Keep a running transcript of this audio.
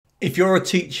If you're a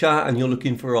teacher and you're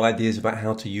looking for ideas about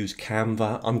how to use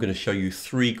Canva, I'm going to show you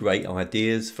 3 great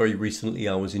ideas. Very recently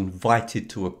I was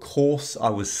invited to a course. I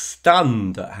was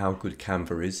stunned at how good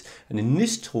Canva is. And in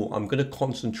this tool, I'm going to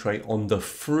concentrate on the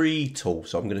free tool.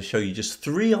 So I'm going to show you just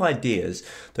 3 ideas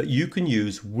that you can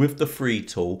use with the free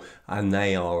tool. And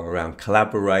they are around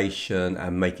collaboration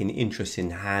and making interesting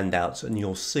handouts. And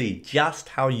you'll see just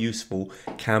how useful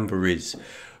Canva is.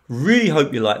 Really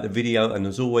hope you like the video, and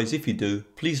as always, if you do,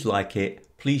 please like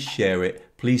it, please share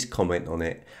it, please comment on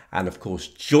it, and of course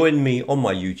join me on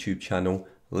my YouTube channel.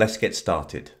 Let's get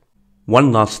started.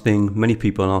 One last thing, many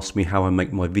people ask me how I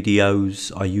make my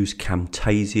videos. I use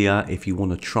Camtasia. If you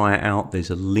want to try it out,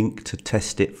 there's a link to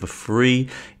test it for free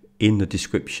in the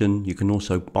description. You can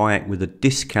also buy it with a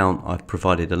discount. I've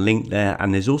provided a link there,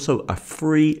 and there's also a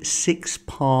free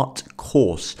 6-part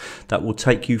course that will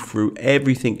take you through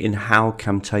everything in how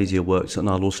Camtasia works, and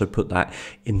I'll also put that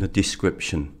in the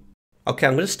description. Okay,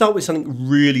 I'm going to start with something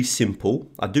really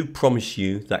simple. I do promise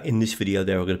you that in this video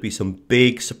there are going to be some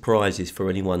big surprises for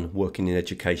anyone working in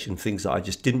education, things that I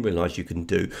just didn't realize you can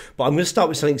do. But I'm going to start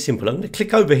with something simple. I'm going to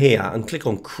click over here and click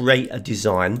on create a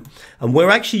design, and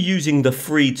we're actually using the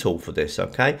free tool for this,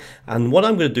 okay? And what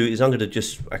I'm going to do is I'm going to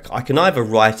just, I can either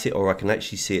write it or I can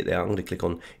actually see it there. I'm going to click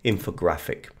on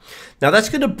infographic. Now that's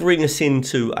going to bring us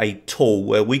into a tool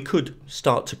where we could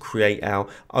start to create our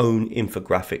own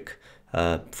infographic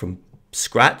from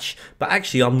scratch, but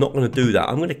actually I'm not going to do that.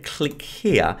 I'm going to click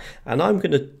here and I'm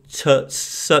going to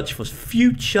search for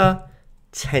future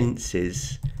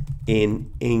tenses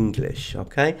in English.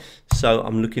 Okay, so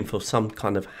I'm looking for some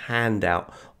kind of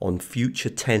handout on future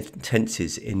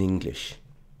tenses in English.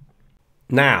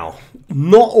 Now,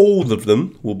 not all of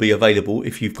them will be available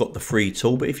if you've got the free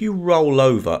tool, but if you roll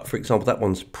over, for example, that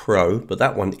one's pro, but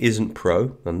that one isn't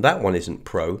pro, and that one isn't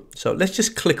pro. So let's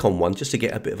just click on one just to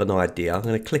get a bit of an idea. I'm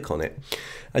going to click on it.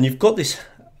 And you've got this,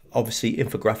 obviously,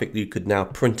 infographic that you could now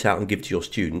print out and give to your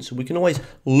students. We can always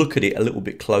look at it a little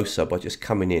bit closer by just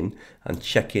coming in and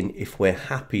checking if we're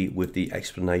happy with the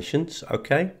explanations,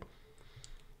 okay?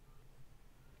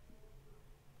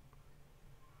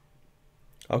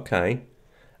 Okay.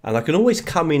 And I can always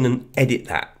come in and edit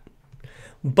that.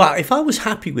 But if I was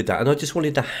happy with that and I just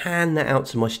wanted to hand that out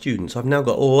to my students, I've now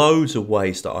got loads of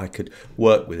ways that I could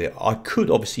work with it. I could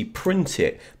obviously print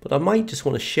it, but I might just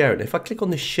want to share it. If I click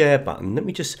on the share button, let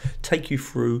me just take you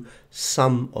through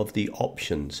some of the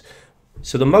options.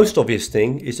 So the most obvious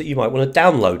thing is that you might want to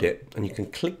download it, and you can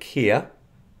click here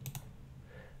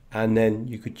and then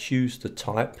you could choose the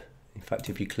type. In fact,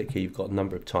 if you click here, you've got a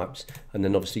number of types, and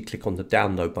then obviously click on the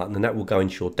download button and that will go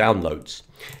into your downloads.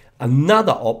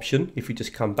 Another option, if you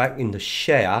just come back in the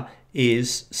share,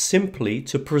 is simply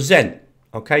to present.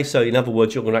 Okay, so in other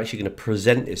words, you're actually going to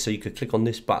present this. So you could click on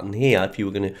this button here if you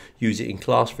were going to use it in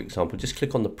class, for example. Just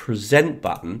click on the present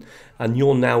button and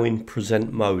you're now in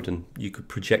present mode, and you could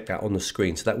project that on the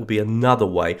screen. So that would be another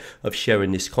way of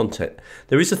sharing this content.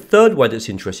 There is a third way that's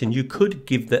interesting. You could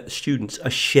give the students a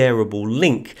shareable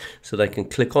link so they can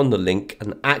click on the link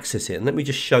and access it. And let me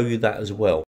just show you that as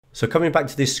well. So coming back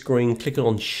to this screen, clicking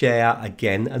on share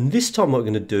again, and this time what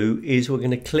we're going to do is we're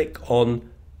going to click on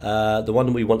the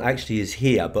one we want actually is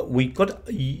here, but we've got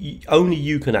only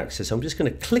you can access. I'm just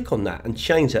going to click on that and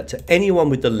change that to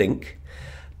anyone with the link.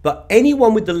 But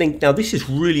anyone with the link, now this is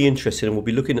really interesting, and we'll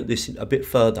be looking at this a bit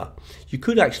further. You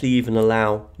could actually even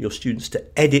allow your students to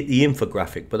edit the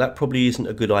infographic, but that probably isn't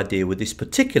a good idea with this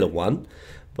particular one.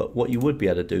 But what you would be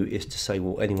able to do is to say,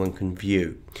 well, anyone can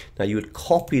view. Now you would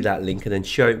copy that link and then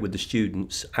share it with the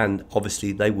students, and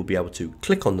obviously they will be able to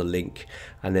click on the link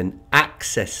and then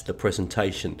access the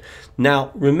presentation.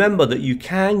 Now remember that you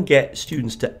can get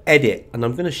students to edit, and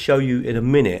I'm going to show you in a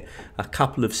minute a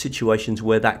couple of situations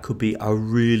where that could be a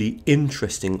really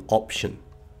interesting option.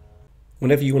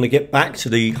 Whenever you want to get back to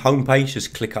the home page,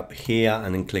 just click up here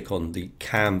and then click on the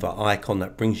Canva icon.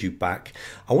 That brings you back.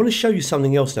 I want to show you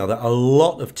something else now that a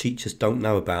lot of teachers don't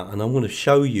know about, and I want to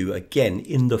show you again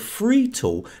in the free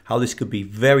tool how this could be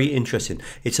very interesting.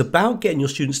 It's about getting your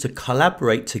students to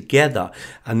collaborate together,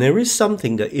 and there is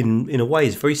something that in a way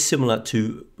is very similar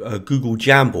to Google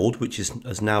Jamboard, which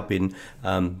has now been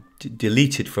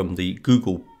deleted from the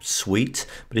Google suite.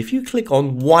 But if you click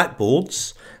on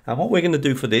whiteboards, and what we're going to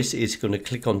do for this is going to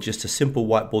click on just a simple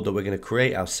whiteboard that we're going to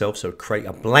create ourselves. So create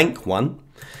a blank one,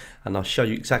 and I'll show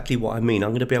you exactly what I mean. I'm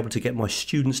going to be able to get my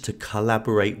students to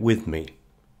collaborate with me.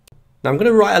 Now I'm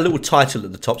going to write a little title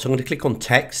at the top, so I'm going to click on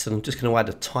text, and I'm just going to add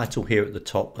a title here at the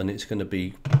top, and it's going to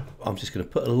be, I'm just going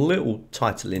to put a little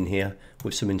title in here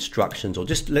with some instructions, or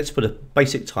just let's put a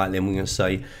basic title in. We're going to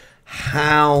say,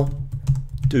 how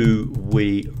do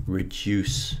we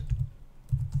reduce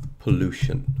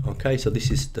pollution. Okay, so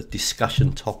this is the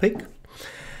discussion topic.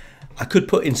 I could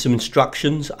put in some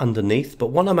instructions underneath, but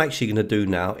what I'm actually going to do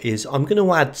now is I'm going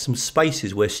to add some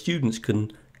spaces where students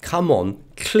can come on,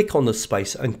 click on the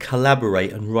space and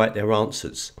collaborate and write their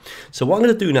answers. So what I'm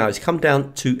going to do now is come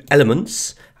down to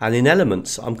elements, and in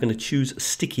elements I'm going to choose a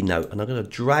sticky note, and I'm going to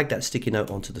drag that sticky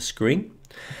note onto the screen.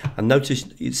 And notice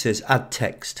it says add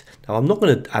text. Now I'm not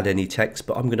going to add any text,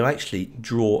 but I'm going to actually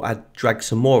drag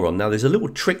some more on. Now there's a little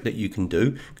trick that you can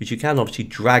do, because you can obviously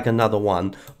drag another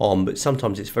one on, but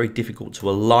sometimes it's very difficult to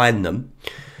align them.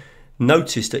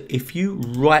 Notice that if you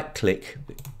right click,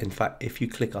 in fact if you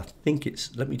click, I think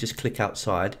it's, let me just click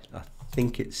outside, I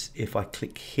think it's, if I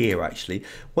click here actually,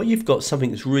 what you've got, something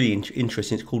that's really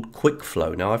interesting, it's called quick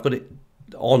flow. Now I've got it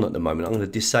on at the moment, I'm going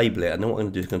to disable it, and then what I'm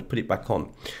going to do is going to put it back on.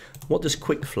 What does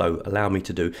quick flow allow me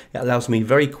to do? It allows me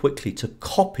very quickly to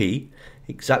copy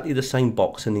exactly the same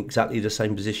box in exactly the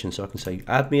same position. So I can say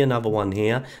add me another one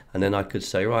here, and then I could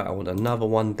say right, I want another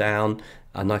one down,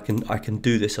 and I can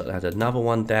do this. I'll add another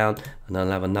one down, and I'll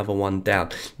have another one down.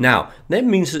 Now that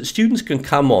means that students can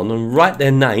come on and write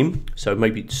their name. So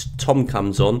maybe Tom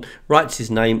comes on, writes his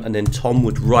name, and then Tom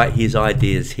would write his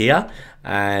ideas here,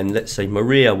 and let's say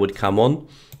Maria would come on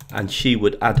and she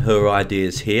would add her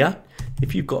ideas here.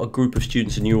 If you've got a group of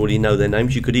students and you already know their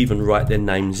names, you could even write their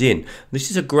names in. This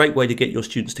is a great way to get your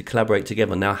students to collaborate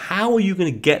together. Now, how are you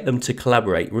going to get them to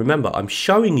collaborate? Remember, I'm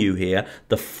showing you here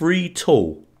the free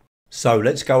tool. So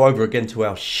let's go over again to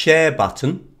our share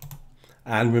button.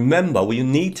 And remember, we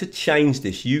need to change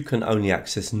this. You can only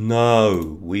access.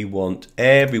 No, we want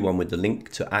everyone with the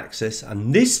link to access.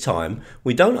 And this time,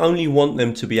 we don't only want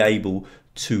them to be able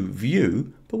to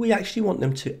view, but we actually want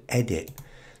them to edit.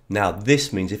 Now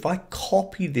this means if I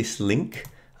copy this link,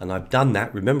 and I've done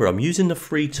that, remember I'm using the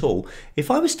free tool.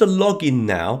 If I was to log in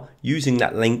now using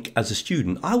that link as a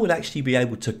student, I would actually be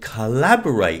able to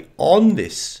collaborate on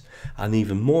this. And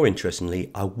even more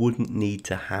interestingly, I wouldn't need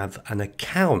to have an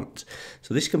account.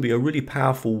 So this can be a really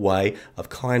powerful way of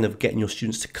kind of getting your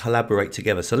students to collaborate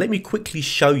together. So let me quickly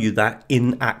show you that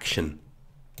in action.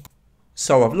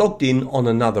 So I've logged in on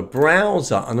another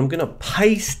browser, and I'm going to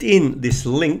paste in this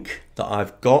link that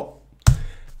I've got,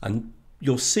 and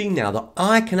you'll see now that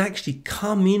I can actually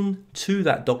come in to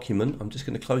that document. I'm just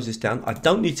going to close this down. I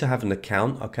don't need to have an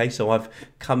account. Okay, so I've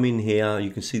come in here.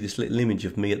 You can see this little image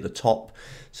of me at the top.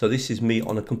 So this is me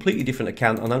on a completely different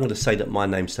account, and I'm going to say that my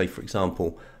name, say for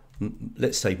example,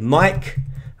 let's say Mike,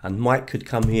 and Mike could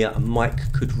come here and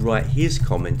Mike could write his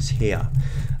comments here.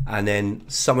 And then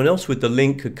someone else with the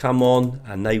link could come on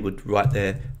and they would write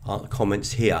their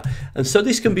comments here. And so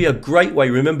this can be a great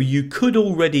way. Remember, you could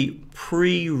already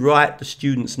pre-write the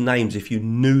students' names if you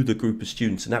knew the group of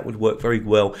students, and that would work very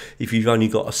well if you've only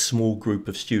got a small group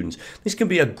of students. This can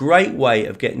be a great way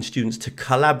of getting students to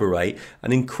collaborate,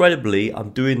 and incredibly, I'm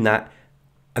doing that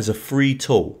as a free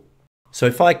tool. So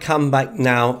if I come back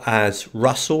now as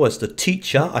Russell, as the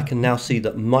teacher, I can now see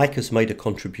that Mike has made a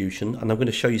contribution, and I'm going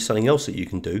to show you something else that you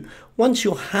can do. Once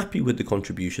you're happy with the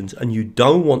contributions and you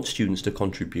don't want students to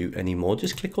contribute anymore,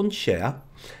 just click on share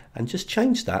and just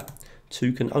change that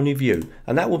to can only view.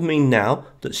 And that would mean now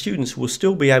that students will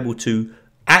still be able to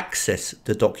access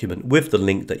the document with the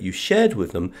link that you shared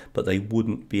with them, but they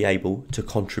wouldn't be able to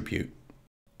contribute.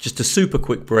 Just a super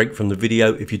quick break from the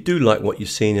video. If you do like what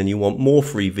you've seen and you want more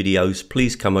free videos,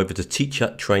 please come over to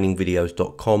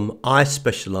teachertrainingvideos.com. I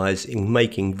specialize in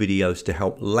making videos to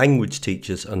help language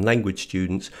teachers and language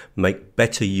students make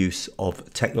better use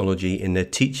of technology in their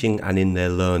teaching and in their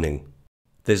learning.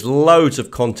 There's loads of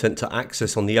content to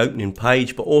access on the opening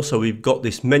page, but also we've got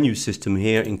this menu system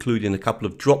here, including a couple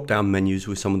of drop-down menus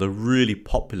with some of the really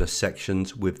popular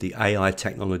sections with the AI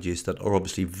technologies that are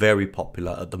obviously very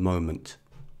popular at the moment.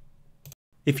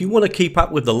 If you want to keep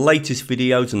up with the latest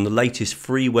videos and the latest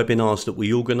free webinars that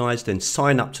we organise, then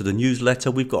sign up to the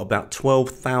newsletter. We've got about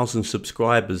 12,000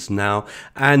 subscribers now,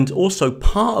 and also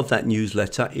part of that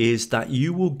newsletter is that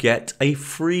you will get a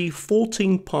free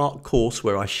 14-part course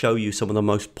where I show you some of the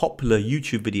most popular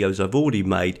YouTube videos I've already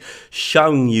made,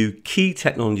 showing you key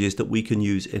technologies that we can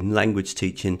use in language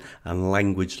teaching and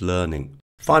language learning.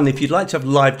 Finally, if you'd like to have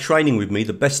live training with me,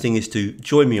 the best thing is to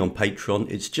join me on Patreon.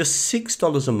 It's just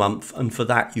 $6 a month, and for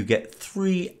that you get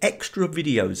 3 extra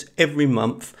videos every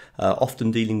month,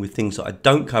 often dealing with things that I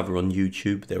don't cover on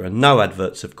YouTube. There are no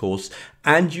adverts, of course,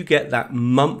 and you get that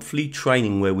monthly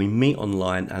training where we meet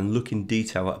online and look in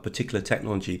detail at a particular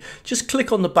technology. Just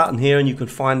click on the button here and you can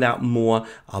find out more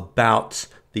about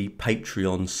the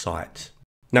Patreon site.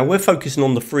 Now we're focusing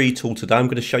on the free tool today. I'm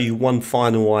going to show you one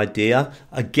final idea.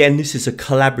 Again, this is a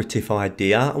collaborative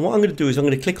idea. And what I'm going to do is I'm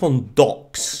going to click on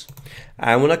Docs.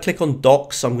 And when I click on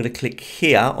Docs, I'm going to click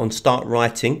here on Start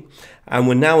Writing. And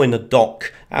we're now in a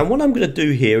doc. And what I'm going to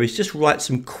do here is just write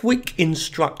some quick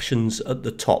instructions at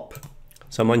the top.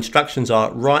 So my instructions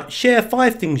are, share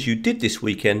 5 things you did this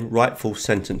weekend, write full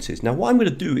sentences. Now what I'm going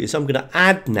to do is I'm going to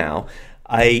add now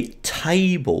a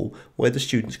table where the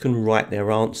students can write their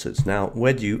answers. Now,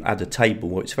 where do you add a table?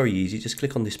 Well, it's very easy. Just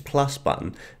click on this plus button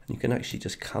and you can actually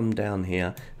just come down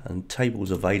here and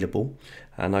tables available.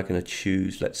 And I'm going to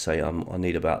choose, let's say I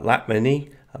need about that many.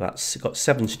 Got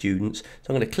 7 students, so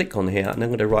I'm going to click on here and I'm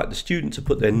going to write the student to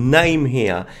put their name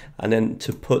here and then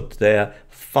to put their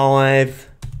 5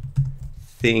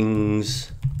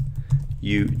 things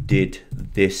you did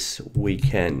this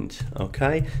weekend.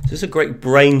 Okay, so this is a great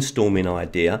brainstorming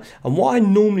idea, and what I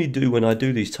normally do when I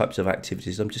do these types of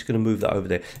activities, I'm just going to move that over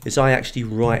there, is I actually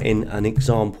write in an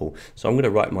example. So I'm going to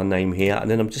write my name here and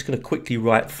then I'm just going to quickly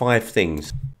write 5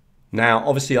 things. Now,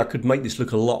 obviously, I could make this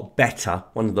look a lot better.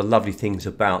 One of the lovely things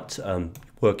about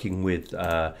working with,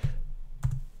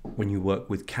 when you work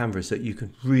with Canva, is that you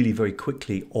can really very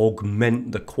quickly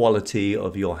augment the quality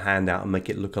of your handout and make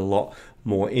it look a lot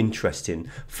more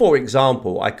interesting. For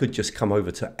example, I could just come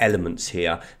over to Elements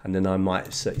here, and then I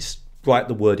might say, write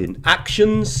the word in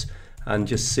actions, and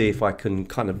just see if I can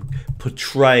kind of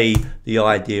portray the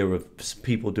idea of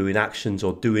people doing actions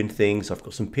or doing things. I've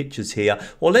got some pictures here.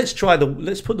 Well, let's put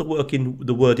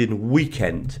the word in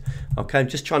weekend. Okay, I'm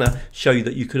just trying to show you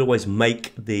that you could always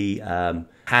make the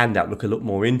handout look a lot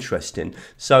more interesting.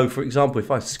 So for example,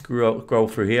 if I scroll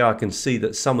through here, I can see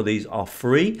that some of these are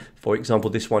free. For example,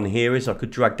 this one here is, I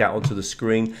could drag that onto the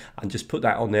screen and just put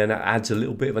that on there, and that adds a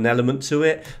little bit of an element to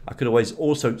it. I could always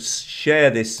also share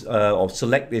this or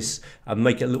select this and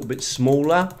make it a little bit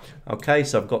smaller. Okay,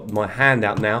 so I've got my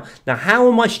handout now. Now, how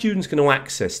are my students going to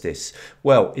access this?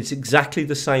 Well, it's exactly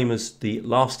the same as the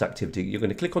last activity. You're going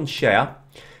to click on share.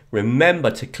 Remember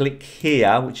to click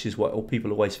here, which is what all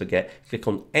people always forget. Click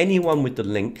on anyone with the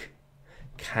link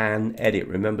can edit.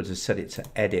 Remember to set it to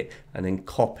edit and then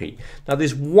copy. Now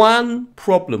there's one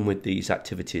problem with these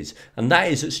activities, and that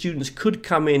is that students could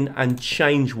come in and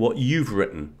change what you've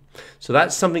written. So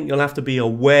that's something you'll have to be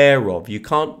aware of. You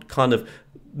can't kind of,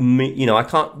 I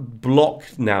can't block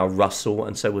now Russell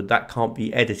and say, well, that can't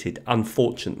be edited,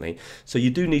 unfortunately. So you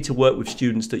do need to work with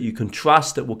students that you can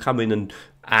trust, that will come in and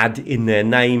add in their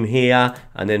name here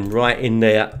and then write in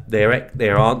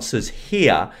their answers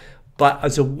here. But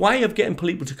as a way of getting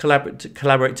people to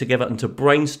collaborate together and to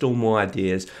brainstorm more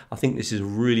ideas, I think this is a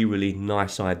really, really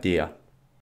nice idea.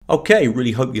 Okay,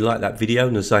 really hope you liked that video,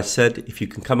 and as I said, if you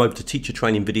can come over to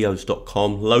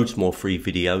teachertrainingvideos.com, loads more free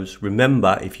videos.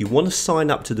 Remember, if you want to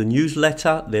sign up to the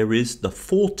newsletter, there is the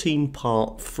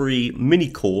 14-part free mini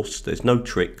course. There's no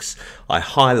tricks. I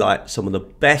highlight some of the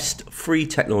best free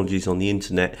technologies on the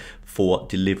internet for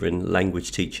delivering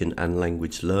language teaching and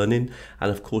language learning. And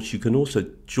of course, you can also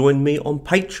join me on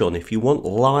Patreon if you want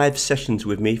live sessions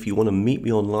with me. If you want to meet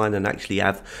me online and actually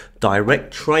have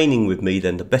direct training with me,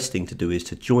 then the best thing to do is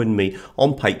to join me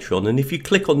on Patreon. And if you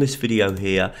click on this video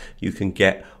here, you can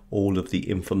get all of the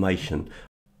information.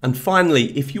 And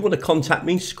finally, if you want to contact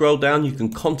me, scroll down, you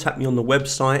can contact me on the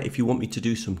website. If you want me to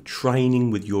do some training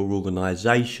with your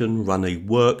organization, run a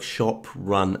workshop,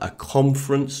 run a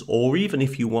conference, or even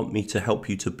if you want me to help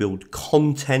you to build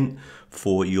content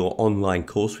for your online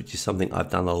course, which is something I've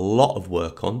done a lot of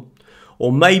work on.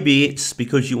 Or maybe it's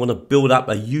because you want to build up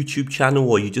a YouTube channel,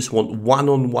 or you just want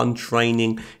one-on-one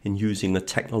training in using a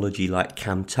technology like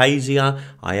Camtasia.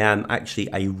 I am actually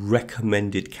a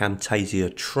recommended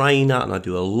Camtasia trainer and I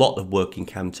do a lot of work in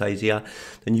Camtasia.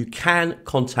 Then you can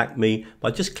contact me by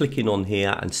just clicking on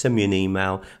here and send me an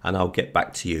email and I'll get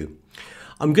back to you.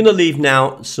 I'm going to leave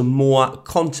now some more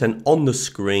content on the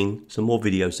screen, some more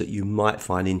videos that you might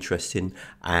find interesting,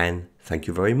 and thank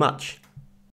you very much.